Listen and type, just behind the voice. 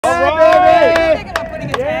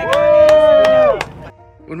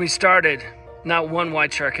When we started, not one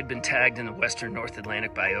white shark had been tagged in the western North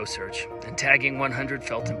Atlantic by Ocearch, and tagging 100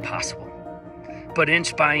 felt impossible. But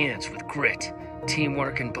inch by inch, with grit,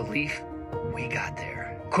 teamwork, and belief, we got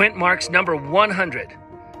there. Quint marks number 100,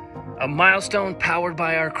 a milestone powered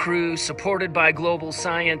by our crew, supported by global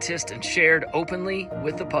scientists, and shared openly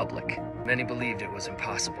with the public. Many believed it was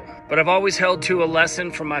impossible. But I've always held to a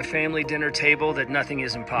lesson from my family dinner table that nothing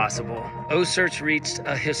is impossible. Ocearch reached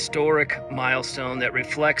a historic milestone that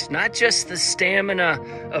reflects not just the stamina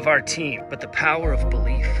of our team, but the power of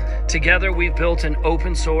belief. Together, we've built an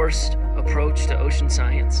open-sourced approach to ocean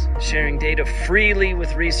science, sharing data freely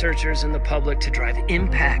with researchers and the public to drive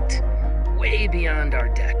impact way beyond our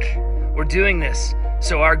deck. We're doing this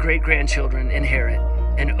so our great-grandchildren inherit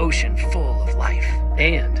an ocean full of life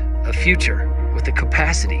and a future with the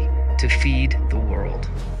capacity to feed the world.